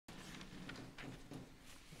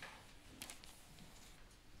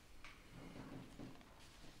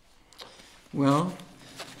Well,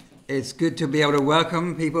 it's good to be able to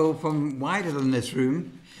welcome people from wider than this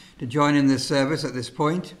room to join in this service at this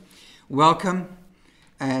point. Welcome,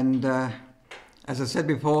 and as I said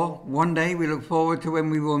before, one day we look forward to when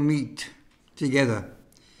we will meet together.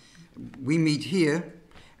 We meet here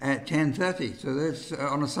at 10:30, so that's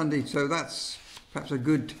on a Sunday, so that's perhaps a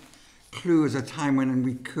good clue as a time when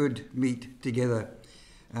we could meet together,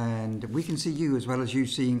 and we can see you as well as you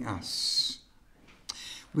seeing us.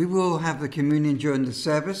 We will have the communion during the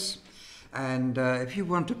service, and if you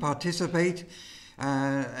want to participate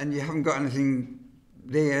and you haven't got anything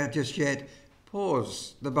there just yet,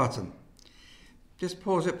 pause the button. Just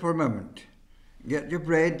pause it for a moment. Get your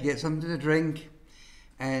bread, get something to drink,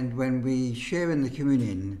 and when we share in the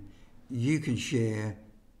communion, you can share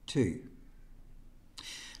too.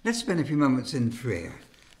 Let's spend a few moments in prayer.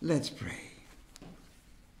 Let's pray.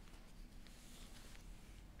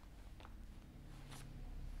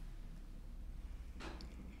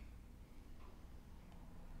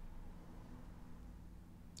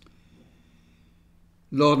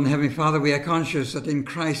 Lord and Heavenly Father, we are conscious that in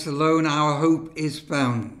Christ alone our hope is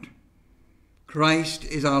found. Christ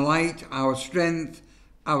is our light, our strength,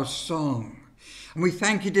 our song. And we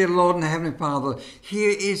thank you, dear Lord and Heavenly Father. Here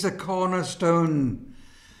is the cornerstone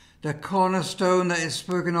that is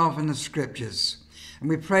spoken of in the Scriptures. And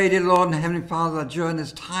we pray, dear Lord and Heavenly Father, that during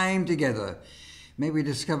this time together, may we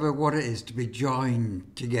discover what it is to be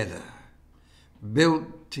joined together,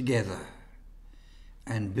 built together,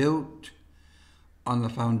 and built on the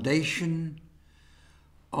foundation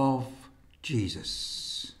of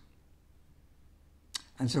Jesus.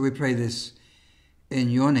 And so we pray this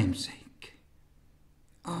in your name's sake.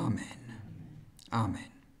 Amen. Amen.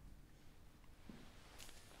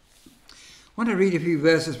 I want to read a few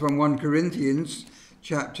verses from 1 Corinthians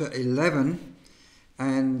chapter 11,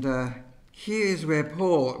 and here's where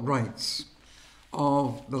Paul writes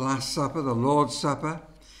of the Last Supper, the Lord's Supper,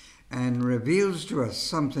 and reveals to us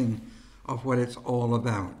something of what it's all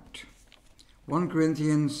about. 1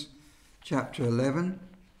 Corinthians chapter 11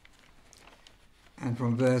 and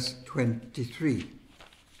from verse 23.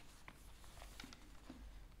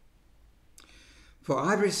 For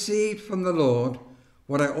I received from the Lord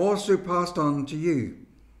what I also passed on to you.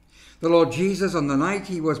 The Lord Jesus, on the night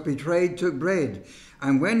he was betrayed, took bread,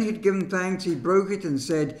 and when he'd given thanks, he broke it and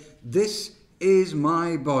said, "This is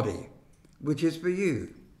my body, which is for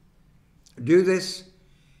you. Do this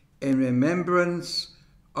in remembrance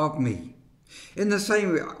of me." In the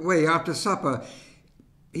same way, after supper,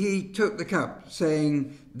 he took the cup,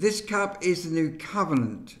 saying, "This cup is the new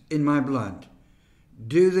covenant in my blood.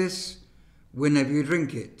 Do this whenever you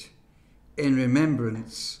drink it, in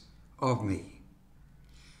remembrance of me.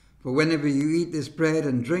 For whenever you eat this bread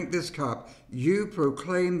and drink this cup, you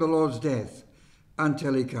proclaim the Lord's death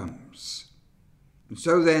until he comes. And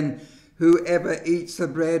so then, whoever eats the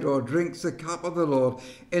bread or drinks the cup of the Lord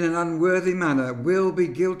in an unworthy manner will be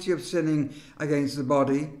guilty of sinning against the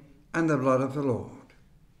body and the blood of the Lord.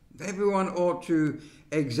 Everyone ought to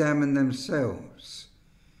examine themselves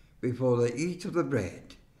before they eat of the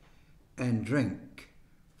bread and drink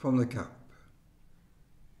from the cup.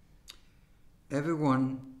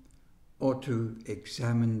 Everyone ought to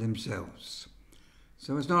examine themselves.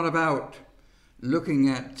 So it's not about looking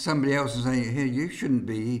at somebody else and saying, "Here, you shouldn't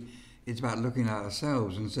be." It's about looking at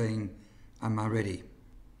ourselves and saying, am I ready?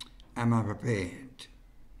 Am I prepared?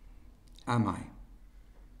 Am I?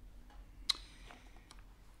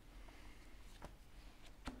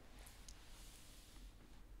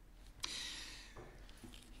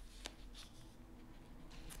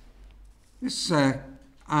 Let's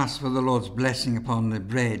ask for the Lord's blessing upon the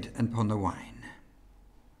bread and upon the wine.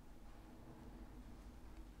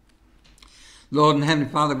 Lord and Heavenly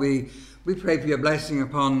Father, we pray for your blessing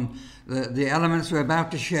upon the elements we're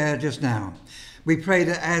about to share just now. We pray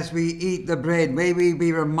that as we eat the bread, may we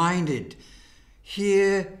be reminded,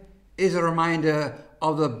 here is a reminder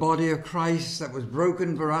of the body of Christ that was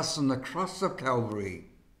broken for us on the cross of Calvary.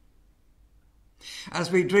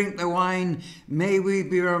 As we drink the wine, may we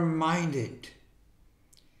be reminded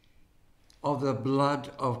of the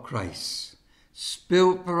blood of Christ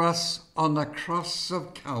spilt for us on the cross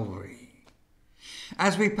of Calvary.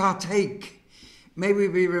 As we partake, may we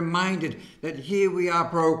be reminded that here we are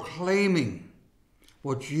proclaiming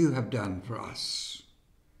what you have done for us,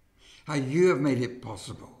 how you have made it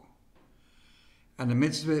possible. And in the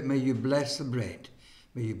midst of it, may you bless the bread,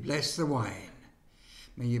 may you bless the wine,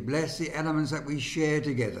 may you bless the elements that we share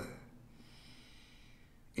together.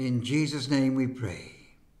 In Jesus' name we pray.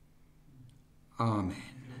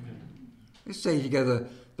 Amen. Let's say together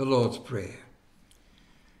the Lord's Prayer.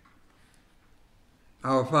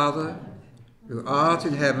 Our Father, who art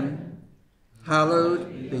in heaven,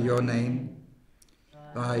 hallowed be your name.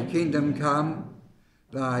 Thy kingdom come,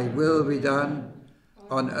 thy will be done,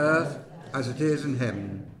 on earth as it is in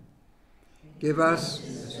heaven. Give us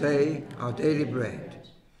this day our daily bread,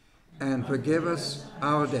 and forgive us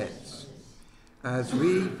our debts, as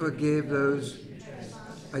we forgive those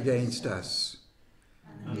against us.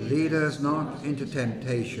 And lead us not into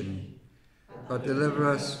temptation, but deliver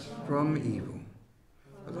us from evil.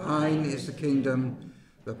 For thine is the kingdom,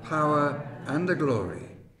 the power, and the glory,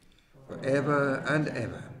 forever and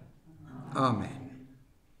ever. Amen.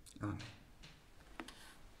 Amen.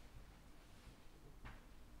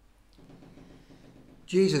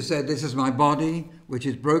 Jesus said, "This is my body, which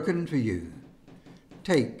is broken for you.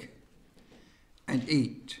 Take and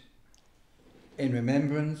eat in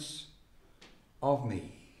remembrance of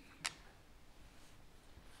me."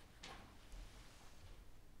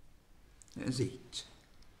 Let's eat.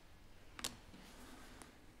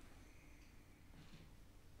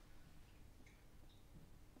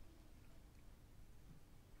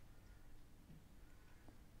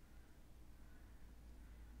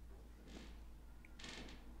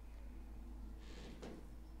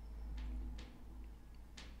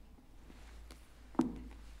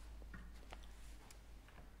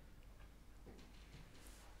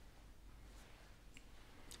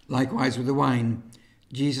 Likewise with the wine,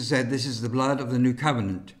 Jesus said, "This is the blood of the new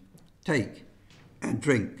covenant. Take and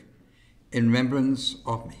drink in remembrance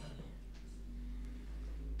of me."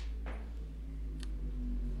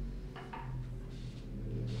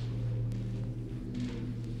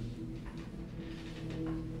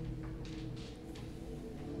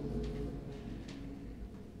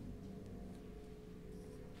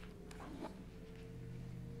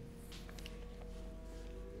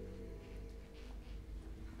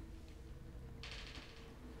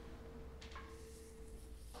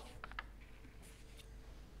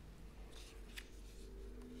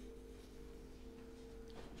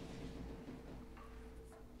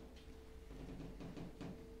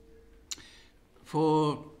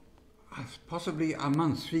 For possibly a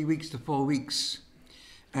month, 3 weeks to 4 weeks,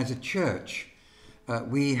 as a church,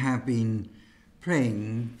 we have been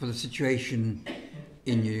praying for the situation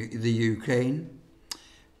in the Ukraine.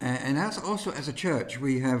 And also as a church,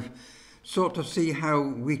 we have sought to see how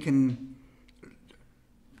we can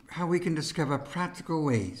discover practical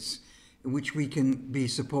ways in which we can be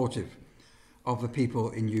supportive of the people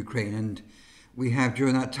in Ukraine. And we have,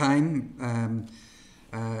 during that time,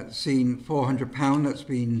 seen £400 that's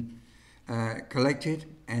been collected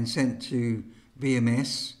and sent to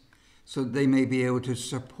BMS so that they may be able to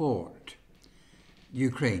support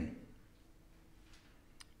Ukraine.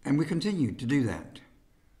 And we continue to do that.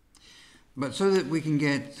 But so that we can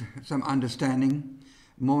get some understanding,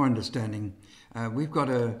 more understanding, we've got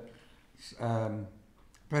a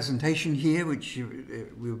presentation here which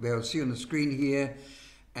we'll be able to see on the screen here,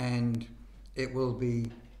 and it will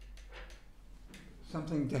be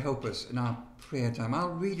something to help us in our prayer time.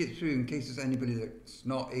 I'll read it through in case there's anybody that's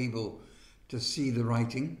not able to see the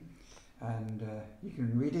writing, and you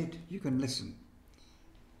can read it, you can listen.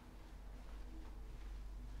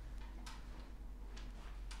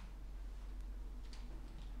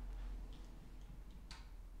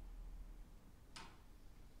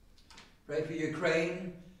 Pray for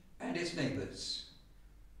Ukraine and its neighbours.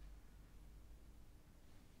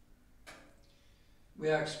 We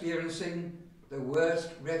are experiencing the worst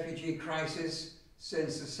refugee crisis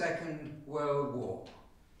since the Second World War.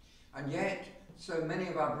 And yet, so many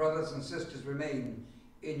of our brothers and sisters remain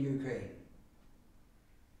in Ukraine.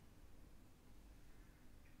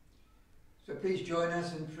 So please join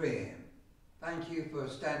us in prayer. Thank you for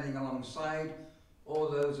standing alongside all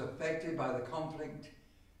those affected by the conflict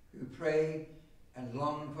who pray and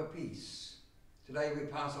long for peace. Today we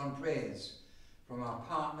pass on prayers from our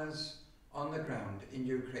partners on the ground in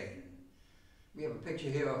Ukraine. We have a picture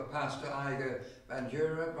here of Pastor Igor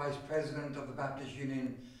Bandura, Vice President of the Baptist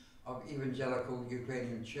Union of Evangelical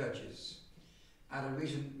Ukrainian Churches. At a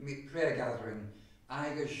recent prayer gathering,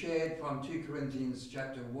 Igor shared from 2 Corinthians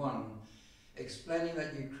chapter 1, explaining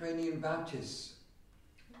that Ukrainian Baptists,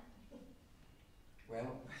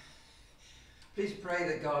 please pray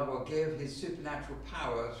that God will give his supernatural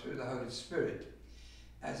power through the Holy Spirit,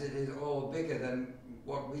 as it is all bigger than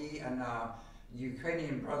what we and our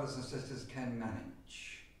Ukrainian brothers and sisters can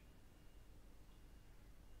manage.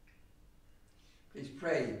 Please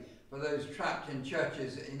pray for those trapped in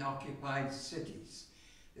churches in occupied cities,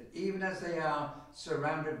 that even as they are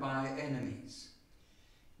surrounded by enemies,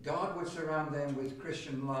 God would surround them with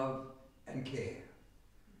Christian love and care.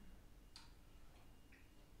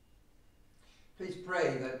 Please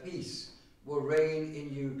pray that peace will reign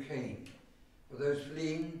in Ukraine. For those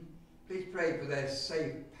fleeing, please pray for their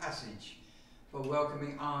safe passage, for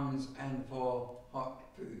welcoming arms and for hot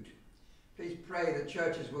food. Please pray that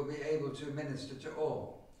churches will be able to minister to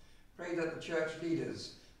all. Pray that the church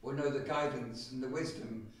leaders will know the guidance and the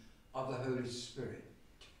wisdom of the Holy Spirit.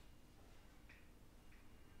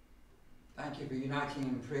 Thank you for uniting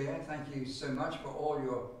in prayer. Thank you so much for all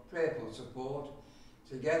your prayerful support.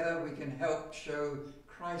 Together we can help show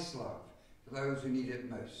Christ's love for those who need it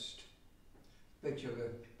most. Picture of the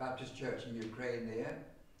Baptist Church in Ukraine there.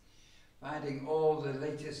 Finding all the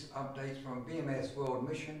latest updates from BMS World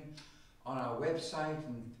Mission on our website,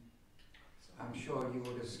 and I'm sure you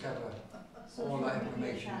will discover all that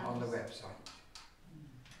information on the website.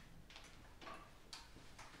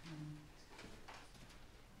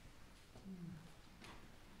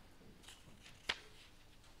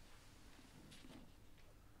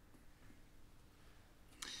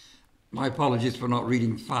 My apologies for not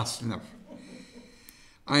reading fast enough.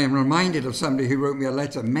 I am reminded of somebody who wrote me a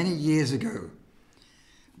letter many years ago,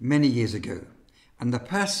 and the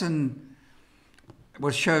person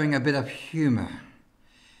was showing a bit of humour,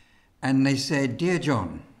 and they said, "Dear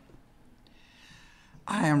John,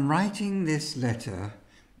 I am writing this letter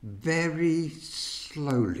very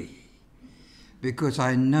slowly because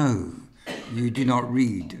I know you do not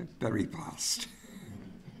read very fast."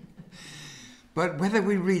 But whether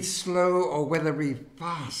we read slow or whether we read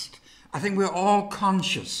fast, I think we're all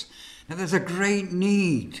conscious that there's a great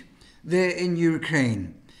need there in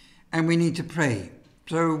Ukraine, and we need to pray.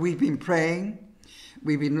 So we've been praying.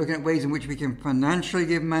 We've been looking at ways in which we can financially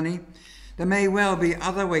give money. There may well be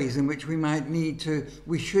other ways in which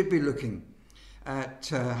we should be looking at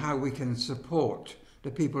how we can support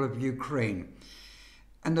the people of Ukraine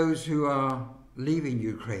and those who are leaving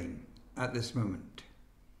Ukraine at this moment.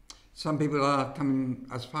 Some people are coming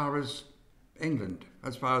as far as England,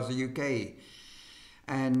 as far as the UK.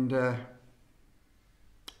 And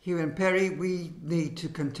here in Perry, we need to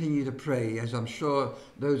continue to pray, as I'm sure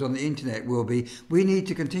those on the internet will be. We need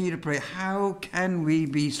to continue to pray. How can we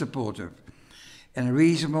be supportive in a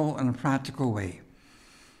reasonable and practical way?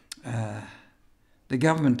 The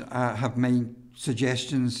government have made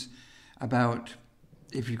suggestions about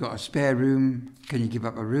if you've got a spare room, can you give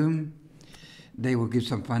up a room? They will give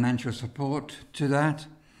some financial support to that.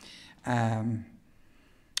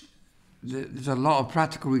 There's a lot of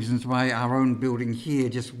practical reasons why our own building here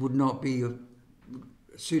just would not be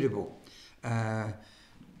suitable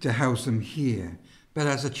to house them here. But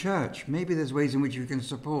as a church, maybe there's ways in which you can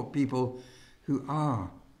support people who are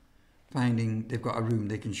finding they've got a room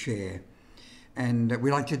they can share. And we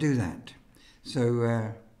like to do that.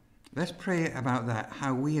 So let's pray about that,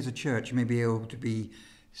 how we as a church may be able to be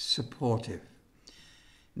supportive.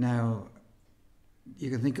 Now, you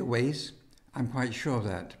can think of ways. I'm quite sure of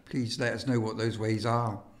that. Please let us know what those ways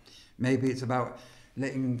are. Maybe it's about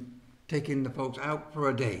taking the folks out for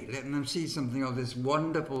a day, letting them see something of this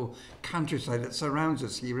wonderful countryside that surrounds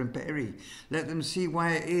us here in Perry. Let them see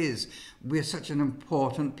why it is we're such an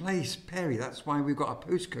important place, Perry. That's why we've got a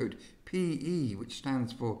postcode, PE, which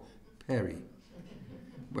stands for Perry.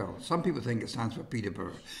 Well, some people think it stands for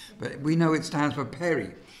Peterborough, but we know it stands for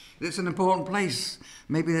Perry. It's an important place.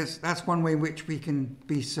 Maybe that's one way in which we can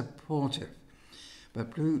be supportive.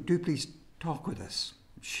 But do please talk with us,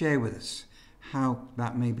 share with us how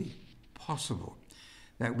that may be possible,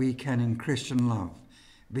 that we can in Christian love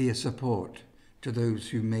be a support to those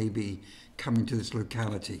who may be coming to this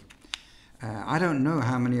locality. I don't know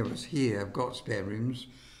how many of us here have got spare rooms,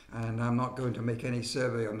 and I'm not going to make any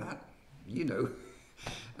survey on that,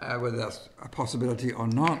 whether that's a possibility or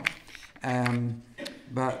not.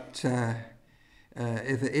 But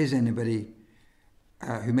if there is anybody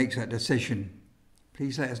who makes that decision,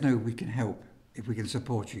 please let us know if we can help, if we can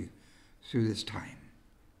support you through this time.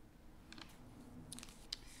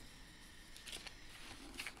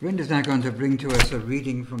 Brenda's now going to bring to us a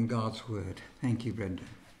reading from God's Word. Thank you, Brenda.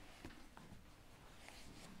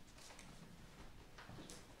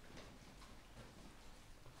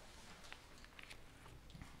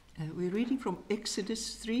 We're reading from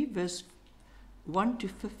Exodus 3, verse 1 to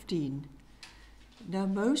 15. Now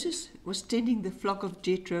Moses was tending the flock of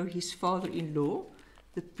Jethro, his father-in-law,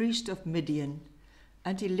 the priest of Midian,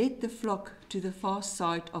 and he led the flock to the far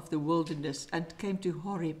side of the wilderness and came to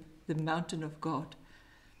Horeb, the mountain of God.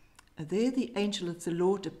 And there the angel of the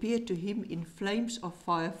Lord appeared to him in flames of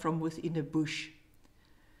fire from within a bush.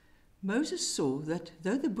 Moses saw that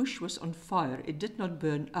though the bush was on fire, it did not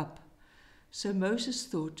burn up. So Moses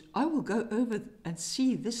thought, I will go over and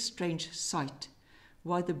see this strange sight,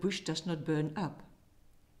 why the bush does not burn up.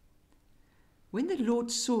 When the Lord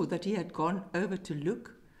saw that he had gone over to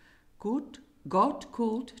look, God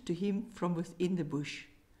called to him from within the bush,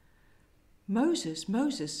 "Moses,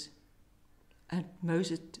 Moses." And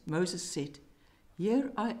Moses said,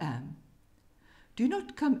 "Here I am." "Do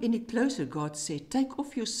not come any closer," God said. "Take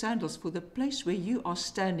off your sandals, for the place where you are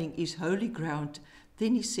standing is holy ground."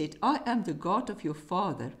 Then he said, "I am the God of your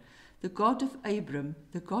father, the God of Abram,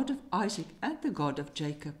 the God of Isaac, and the God of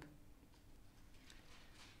Jacob."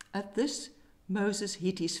 At this, Moses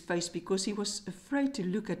hid his face because he was afraid to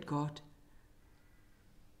look at God.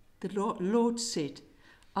 The Lord said,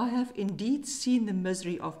 "I have indeed seen the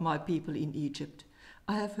misery of my people in Egypt.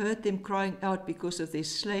 I have heard them crying out because of their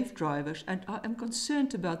slave drivers, and I am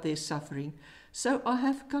concerned about their suffering. So I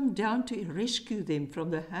have come down to rescue them from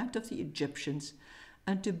the hand of the Egyptians,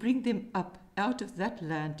 and to bring them up out of that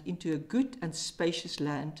land into a good and spacious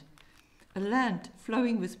land, a land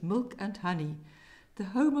flowing with milk and honey, the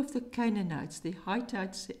home of the Canaanites, the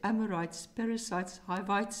Hittites, the Amorites, Perizzites,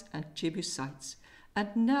 Hivites, and Jebusites.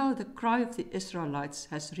 And now the cry of the Israelites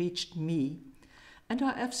has reached me, and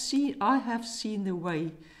I have seen the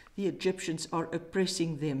way the Egyptians are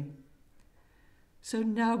oppressing them. So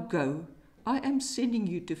now go, I am sending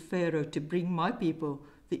you to Pharaoh to bring my people,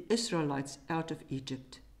 the Israelites, out of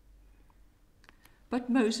Egypt." But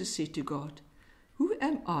Moses said to God, "Who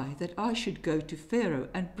am I that I should go to Pharaoh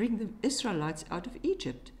and bring the Israelites out of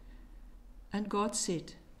Egypt?" And God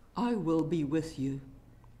said, "I will be with you.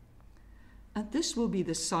 And this will be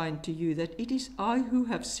the sign to you that it is I who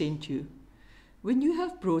have sent you. When you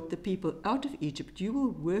have brought the people out of Egypt, you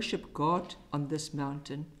will worship God on this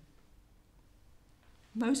mountain."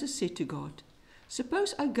 Moses said to God,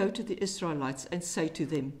 "Suppose I go to the Israelites and say to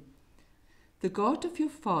them, 'The God of your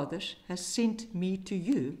fathers has sent me to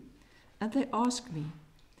you,' and they ask me,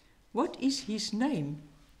 'What is his name?'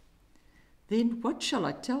 Then what shall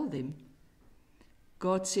I tell them?"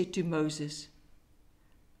 God said to Moses,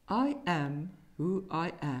 "I am who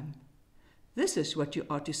I am. This is what you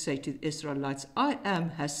are to say to the Israelites. 'I am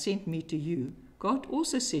has sent me to you.'" God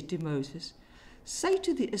also said to Moses, "Say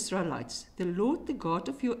to the Israelites, 'The Lord, the God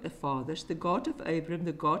of your fathers, the God of Abram,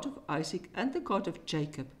 the God of Isaac, and the God of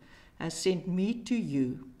Jacob, has sent me to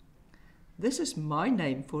you. This is my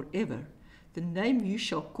name forever, the name you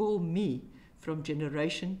shall call me from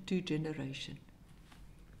generation to generation."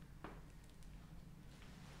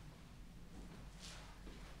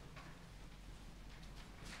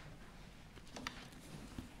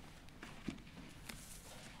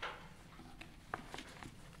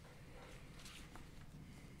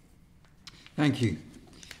 Thank you,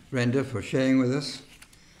 Brenda, for sharing with us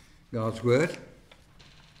God's Word.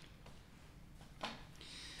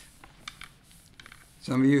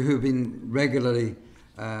 Some of you who've been regularly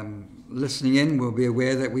listening in will be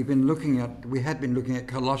aware that we had been looking at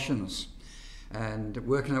Colossians and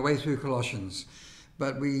working our way through Colossians,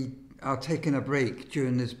 but we are taking a break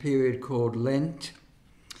during this period called Lent,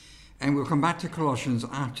 and we'll come back to Colossians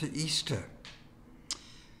after Easter.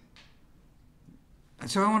 And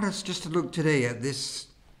so I want us just to look today at this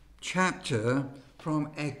chapter from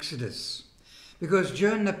Exodus. Because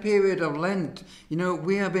during the period of Lent,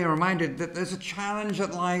 we are being reminded that there's a challenge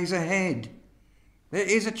that lies ahead. There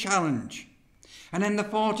is a challenge. And in the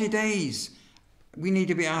 40 days, we need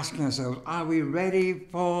to be asking ourselves, are we ready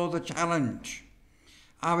for the challenge?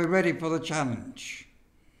 Are we ready for the challenge?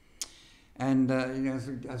 And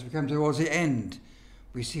as we come towards the end,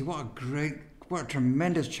 we see what a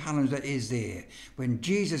tremendous challenge that is there. When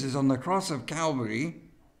Jesus is on the cross of Calvary,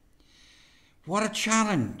 what a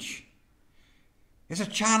challenge. It's a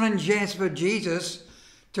challenge, yes, for Jesus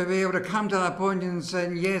to be able to come to that point and say,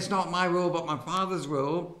 yes, not my will, but my Father's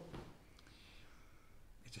will.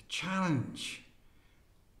 It's a challenge.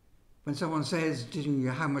 When someone says to you,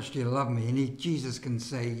 how much do you love me? And Jesus can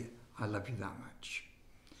say, I love you that much.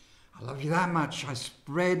 I love you that much. I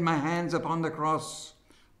spread my hands upon the cross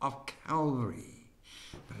of Calvary.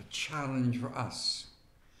 But a challenge for us.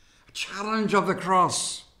 A challenge of the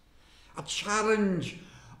cross. A challenge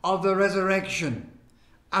of the resurrection.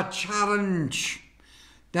 A challenge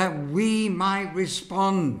that we might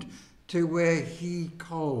respond to where he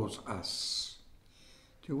calls us.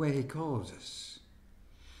 To where he calls us.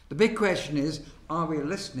 The big question is, are we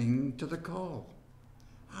listening to the call?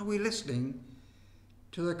 Are we listening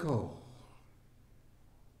to the call?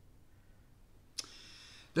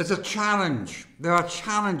 There's a challenge. There are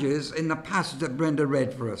challenges in the passage that Brenda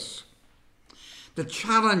read for us. The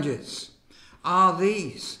challenges are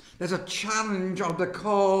these. There's a challenge of the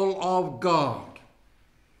call of God.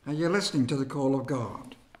 Are you listening to the call of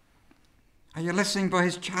God? Are you listening for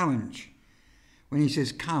his challenge when he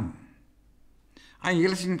says, come? Are you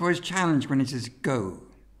listening for his challenge when he says, go?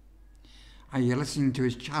 Are you listening to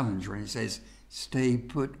his challenge when he says, stay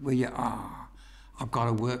put where you are? I've got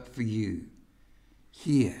to work for you.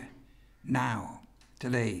 Here, now,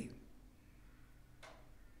 today.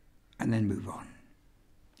 And then move on.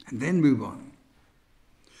 And then move on.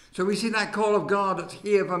 So we see that call of God that's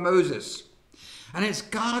here for Moses. And it's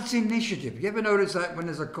God's initiative. You ever notice that when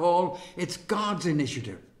there's a call, it's God's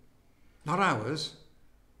initiative, not ours.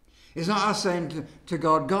 It's not us saying to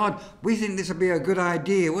God, God, we think this would be a good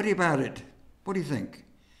idea. What about it? What do you think?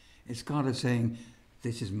 It's God is saying,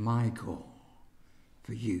 this is my call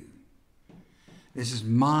for you. This is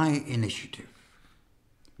my initiative.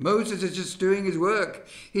 Moses is just doing his work.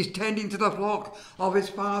 He's tending to the flock of his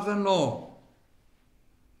father-in-law.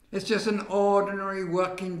 It's just an ordinary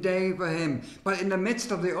working day for him. But in the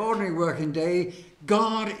midst of the ordinary working day,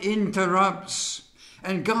 God interrupts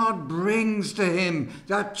and God brings to him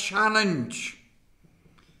that challenge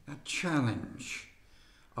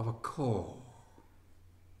of a call.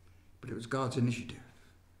 But it was God's initiative.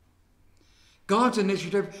 God's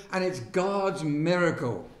initiative, and it's God's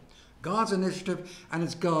miracle. God's initiative, and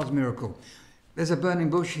it's God's miracle. There's a burning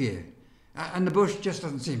bush here, and the bush just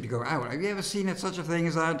doesn't seem to go out. Have you ever seen such a thing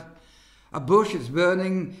as that? A bush is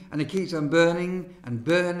burning, and it keeps on burning and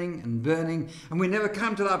burning and burning, and we never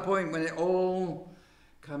come to that point when it all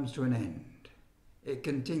comes to an end. It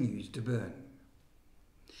continues to burn.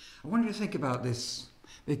 I want you to think about this,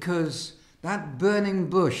 because that burning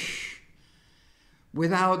bush,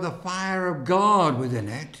 without the fire of God within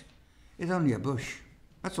it, is only a bush.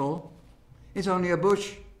 That's all. It's only a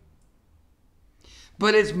bush.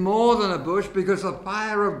 But it's more than a bush, because the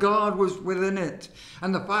fire of God was within it.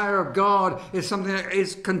 And the fire of God is something that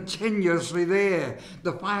is continuously there.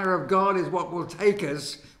 The fire of God is what will take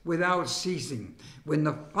us without ceasing. When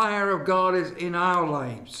the fire of God is in our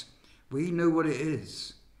lives, we know what it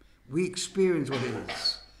is. We experience what it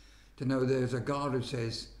is. To know there's a God who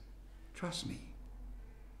says, trust me.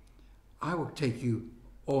 I will take you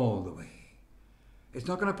all the way. It's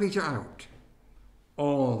not going to peter out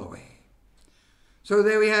all the way. So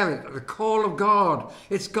there we have it, the call of God.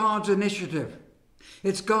 It's God's initiative.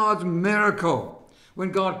 It's God's miracle.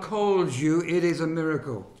 When God calls you, it is a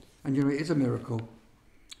miracle. And you know, it is a miracle.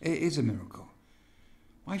 It is a miracle.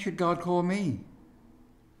 Why should God call me?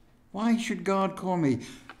 Why should God call me?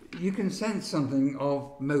 You can sense something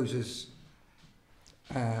of Moses.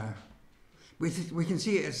 We can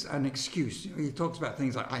see it as an excuse. You know, he talks about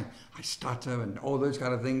things like, I stutter and all those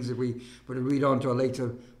kind of things that we would read on to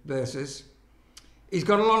later verses. He's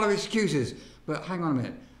got a lot of excuses. But hang on a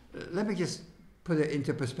minute. Let me just put it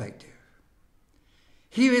into perspective.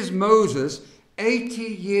 Here is Moses, 80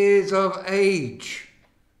 years of age.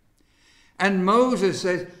 And Moses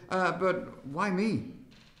says, but why me?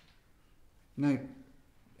 Now,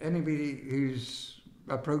 anybody who's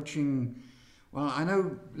approaching... Well, I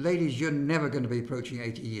know, ladies, you're never going to be approaching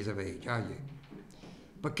 80 years of age, are you?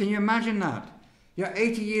 But can you imagine that? You're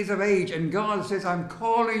 80 years of age, and God says, I'm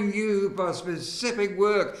calling you for specific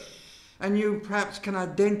work. And you perhaps can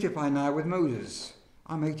identify now with Moses.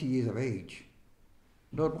 I'm 80 years of age.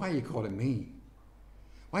 Lord, why are you calling me?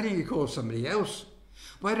 Why don't you call somebody else?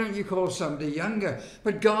 Why don't you call somebody younger?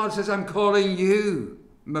 But God says, I'm calling you,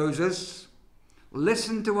 Moses.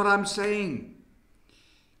 Listen to what I'm saying.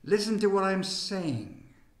 Listen to what I'm saying.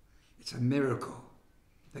 It's a miracle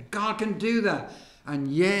that God can do that.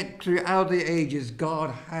 And yet, throughout the ages,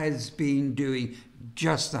 God has been doing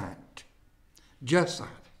just that. Just that.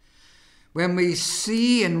 When we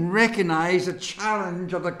see and recognize the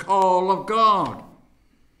challenge of the call of God.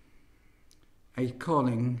 He's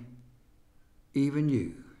calling even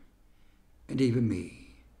you and even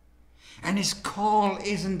me. And his call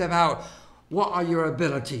isn't about what are your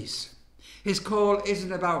abilities. His call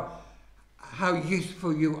isn't about how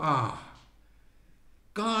useful you are.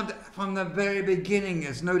 God, from the very beginning,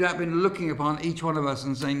 has no doubt been looking upon each one of us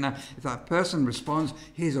and saying, now, if that person responds,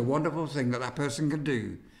 here's a wonderful thing that person can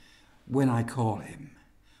do when I call him,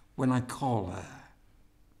 when I call her.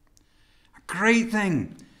 A great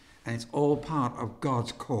thing. And it's all part of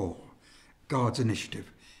God's call, God's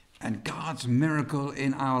initiative, and God's miracle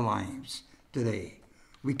in our lives today.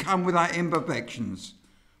 We come with our imperfections.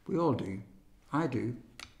 We all do. I do.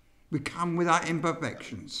 We come with our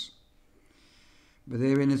imperfections. But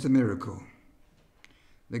therein is the miracle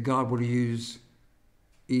that God will use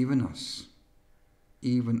even us.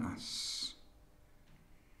 Even us.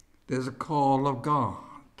 There's a call of God.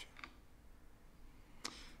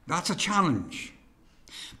 That's a challenge.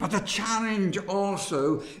 But the challenge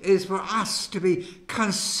also is for us to be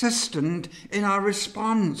consistent in our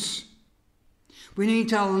response. We need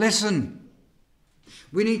to listen.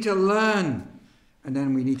 We need to learn, and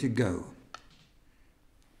then we need to go.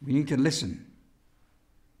 We need to listen.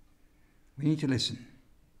 We need to listen.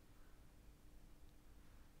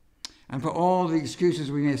 And for all the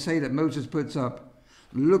excuses we may say that Moses puts up,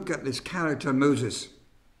 look at this character, Moses.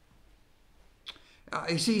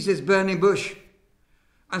 He sees this burning bush.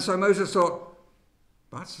 And so Moses thought,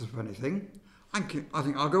 that's a funny thing. I think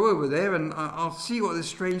I'll go over there and I'll see what this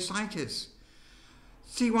strange sight is.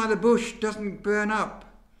 See why the bush doesn't burn up.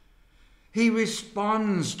 He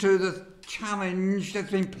responds to the challenge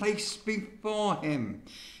that's been placed before him.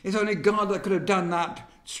 It's only God that could have done that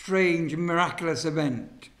strange, miraculous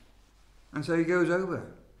event. And so he goes over.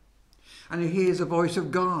 And he hears the voice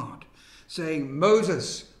of God saying,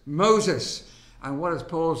 Moses, Moses. And what does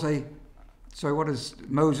Paul say? So what does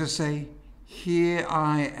Moses say? Here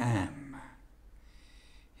I am.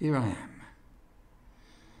 Here I am.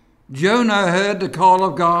 Jonah heard the call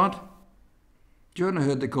of God. Jonah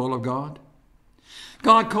heard the call of God.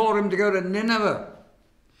 God called him to go to Nineveh.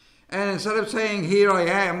 And instead of saying, here I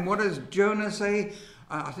am, what does Jonah say?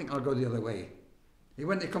 I think I'll go the other way. He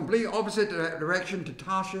went the complete opposite direction to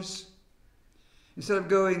Tarshish. Instead of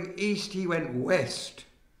going east, he went west.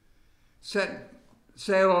 Set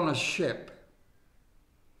sail on a ship.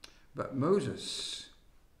 But Moses,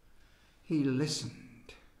 he listened.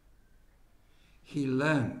 He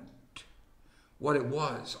learned what it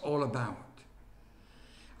was all about.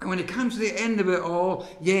 And when it comes to the end of it all,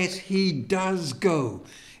 yes, he does go.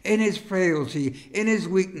 In his frailty, in his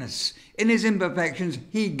weakness, in his imperfections,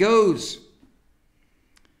 he goes.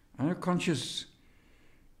 I'm conscious,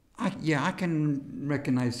 I can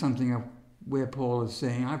recognize something of where Paul is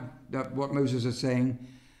saying, what Moses is saying.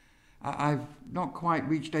 I've not quite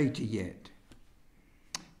reached 80 yet.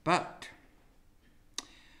 But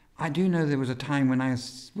I do know there was a time when I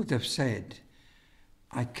would have said,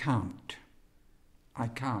 I can't.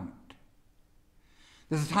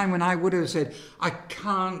 There's a time when I would have said, I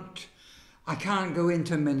can't go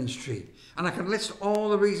into ministry. And I can list all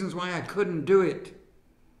the reasons why I couldn't do it.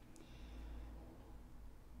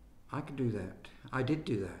 I could do that. I did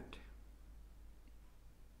do that.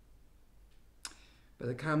 But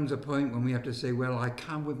there comes a point when we have to say, well, I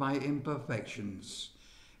come with my imperfections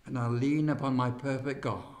and I lean upon my perfect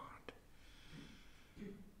God.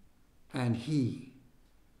 And he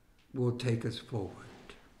will take us forward.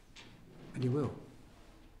 And he will.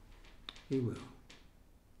 He will.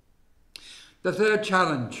 The third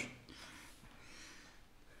challenge.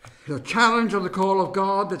 The challenge of the call of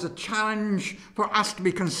God. There's a challenge for us to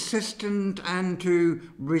be consistent and to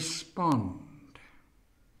respond.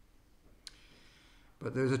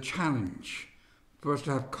 But there's a challenge for us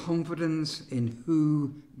to have confidence in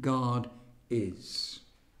who God is.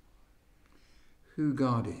 Who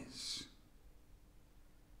God is.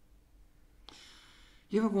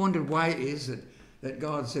 You ever wondered why it is that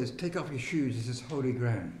God says, take off your shoes, this is holy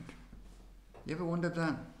ground? You ever wondered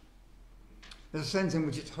that? There's a sense in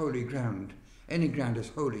which it's holy ground. Any ground is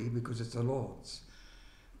holy because it's the Lord's.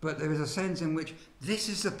 But there is a sense in which this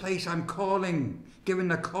is the place I'm calling, giving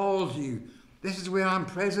the call to you. This is where I'm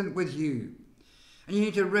present with you. And you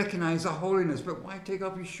need to recognize the holiness. But why take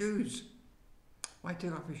off your shoes? Why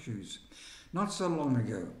take off your shoes? Not so long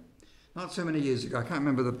ago, not so many years ago, I can't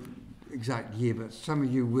remember the exact year, but some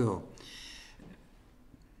of you will.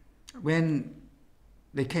 When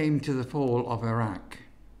they came to the fall of Iraq.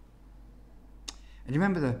 And you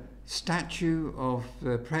remember the statue of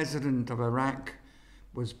the president of Iraq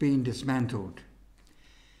was being dismantled.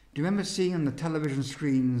 Do you remember seeing on the television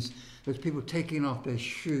screens those people taking off their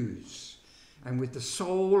shoes? And with the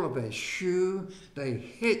sole of their shoe, they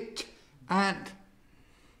hit at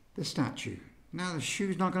the statue. Now the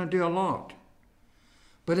shoe's not going to do a lot.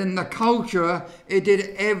 But in the culture, it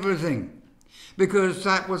did everything. Because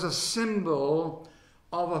that was a symbol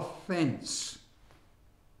of offense.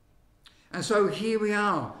 And so here we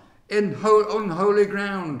are, on holy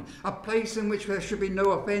ground, a place in which there should be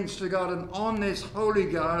no offense to God. And on this holy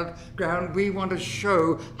ground, we want to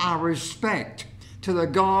show our respect to the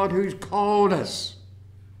God who's called us.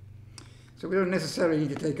 So we don't necessarily need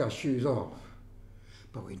to take our shoes off.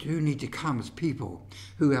 But we do need to come as people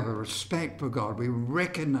who have a respect for God. We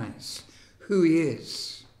recognize who he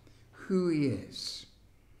is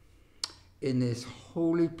in this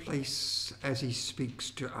holy place as he speaks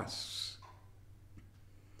to us.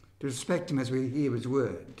 To respect him as we hear his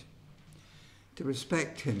word. To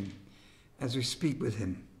respect him as we speak with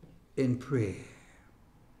him in prayer.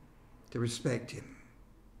 To respect him.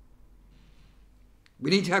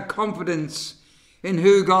 We need to have confidence in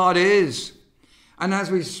who God is. And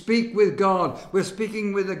as we speak with God, we're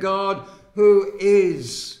speaking with a God who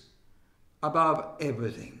is above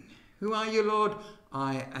everything. Who are you, Lord?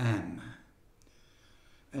 I am.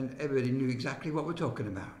 And everybody knew exactly what we're talking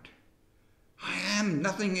about. I am.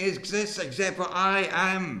 Nothing exists except for I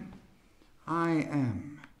am. I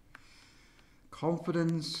am.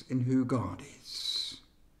 Confidence in who God is.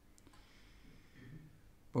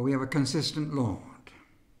 But we have a consistent Lord.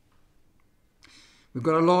 We've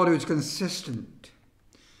got a Lord who's consistent.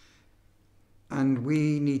 And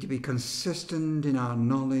we need to be consistent in our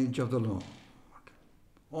knowledge of the Lord.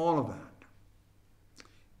 All of that.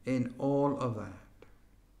 In all of that.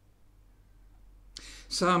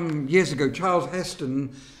 Some years ago, Charles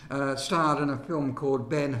Heston starred in a film called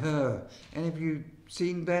Ben-Hur. Any of you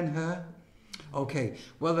seen Ben-Hur? Okay.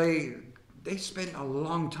 Well, they spent a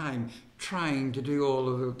long time trying to do all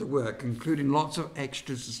of the work, including lots of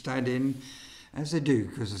extras to stand in, as they do,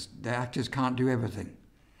 because the actors can't do everything.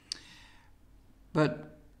 But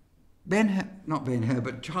not Ben-Hur,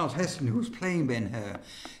 but Charles Heston, who was playing Ben-Hur,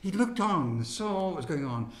 he looked on and saw what was going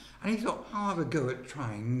on, and he thought, I'll have a go at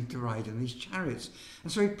trying to ride in these chariots.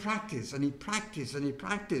 And so he practiced, and he practiced, and he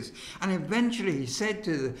practiced, and eventually he said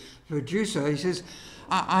to the producer, he says,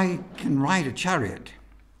 I can ride a chariot,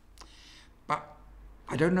 but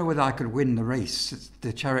I don't know whether I could win the race,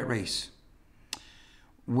 the chariot race.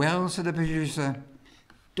 Well, said the producer,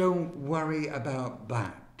 don't worry about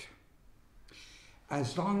that.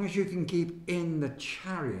 As long as you can keep in the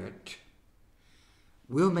chariot,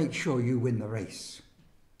 we'll make sure you win the race.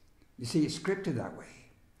 You see, it's scripted that way.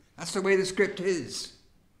 That's the way the script is.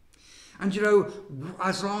 And you know,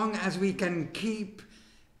 as long as we can keep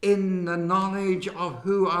in the knowledge of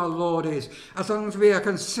who our Lord is, as long as we are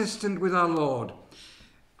consistent with our Lord,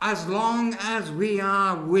 as long as we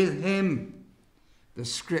are with him, the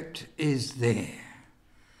script is there.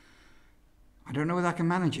 I don't know whether I can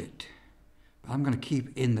manage it. But I'm going to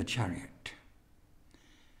keep in the chariot.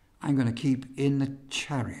 I'm going to keep in the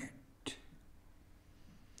chariot.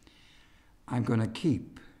 I'm going to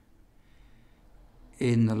keep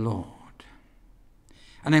in the Lord.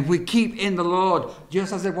 And if we keep in the Lord,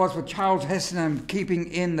 just as it was for Charles Heston and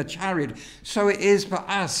keeping in the chariot, so it is for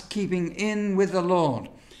us keeping in with the Lord.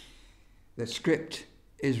 The script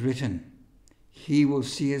is written. He will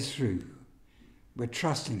see us through. We're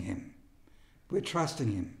trusting him. We're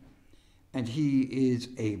trusting him. And he is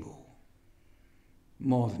able,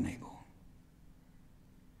 more than able.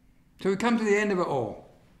 So we come to the end of it all.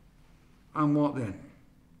 And what then?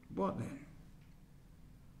 What then?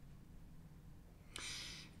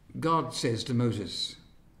 God says to Moses,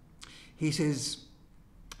 he says,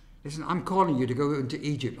 listen, I'm calling you to go into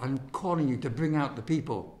Egypt. I'm calling you to bring out the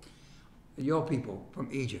people, your people from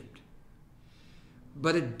Egypt.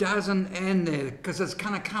 But it doesn't end there, because there's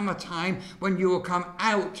going to come a time when you will come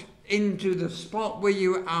out into the spot where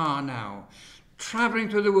you are now, traveling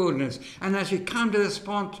through the wilderness. And as you come to the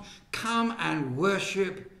spot, come and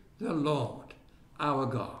worship the Lord, our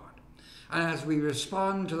God. And as we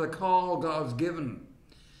respond to the call God's given,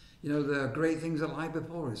 you know, there are great things that lie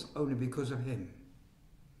before us only because of him.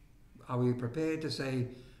 Are we prepared to say,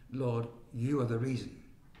 Lord, you are the reason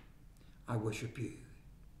I worship you?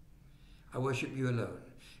 I worship you alone.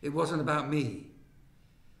 It wasn't about me.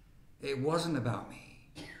 It wasn't about me.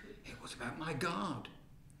 It was about my God.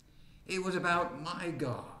 It was about my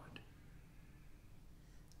God.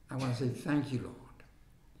 I want to say thank you, Lord,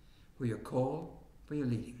 for your call, for your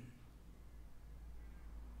leading.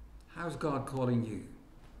 How's God calling you?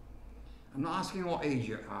 I'm not asking what age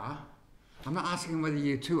you are. I'm not asking whether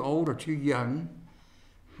you're too old or too young.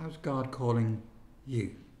 How's God calling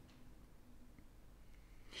you?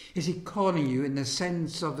 Is he calling you in the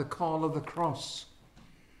sense of the call of the cross?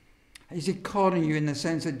 Is he calling you in the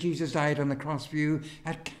sense that Jesus died on the cross for you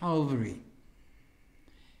at Calvary?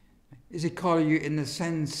 Is he calling you in the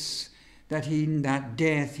sense that in that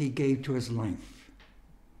death he gave to us life?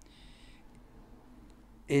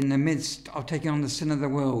 In the midst of taking on the sin of the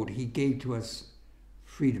world, he gave to us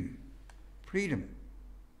freedom. Freedom.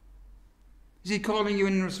 Is he calling you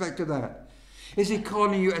in respect to that? Is he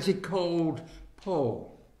calling you as he called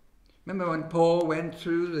Paul? Remember when Paul went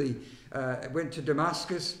to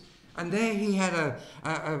Damascus, and there he had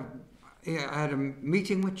a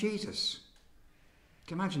meeting with Jesus.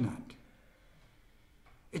 Can you imagine that?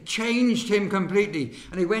 It changed him completely.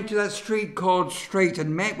 And he went to that street called Straight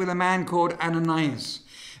and met with a man called Ananias.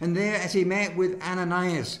 And there, as he met with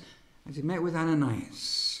Ananias,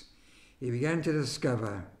 he began to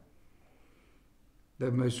discover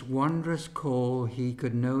the most wondrous call he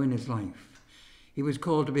could know in his life. He was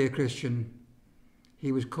called to be a Christian.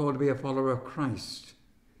 He was called to be a follower of Christ.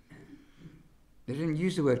 They didn't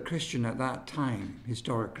use the word Christian at that time,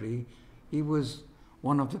 historically. He was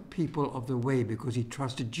one of the people of the way because he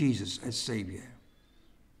trusted Jesus as Saviour.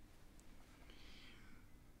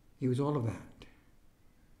 He was all of that.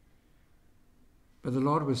 But the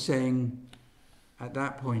Lord was saying at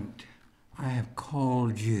that point, I have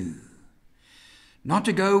called you. Not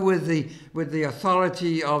to go with the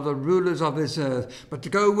authority of the rulers of this earth, but to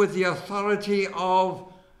go with the authority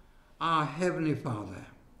of our Heavenly Father.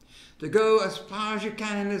 To go as far as you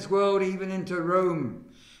can in this world, even into Rome,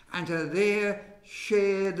 and to there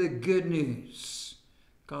share the good news.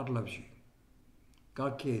 God loves you.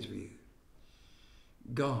 God cares for you.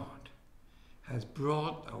 God has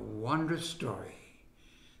brought a wondrous story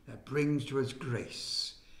that brings to us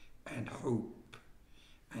grace and hope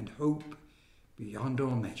beyond all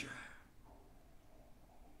measure.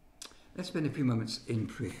 Let's spend a few moments in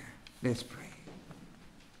prayer. Let's pray.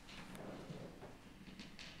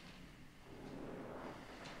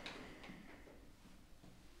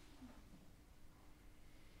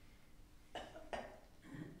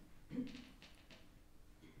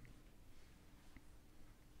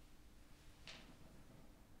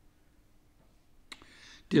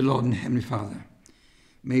 Dear Lord and Heavenly Father,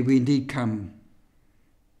 may we indeed come,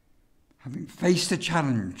 having faced the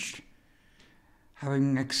challenge,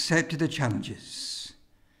 having accepted the challenges,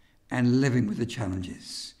 and living with the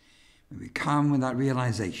challenges. May we come with that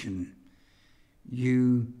realization,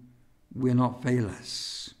 you will not fail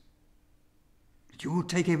us. That you will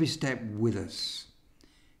take every step with us,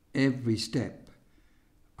 every step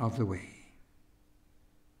of the way.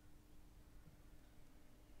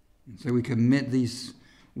 And so we commit these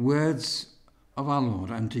words of our Lord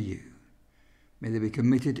unto you. May they be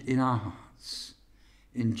committed in our hearts.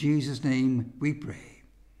 In Jesus' name we pray.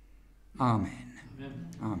 Amen. Amen.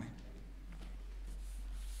 Amen.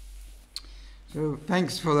 So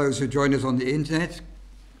thanks for those who joined us on the internet.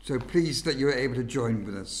 So pleased that you were able to join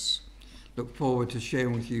with us. Look forward to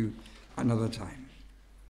sharing with you another time.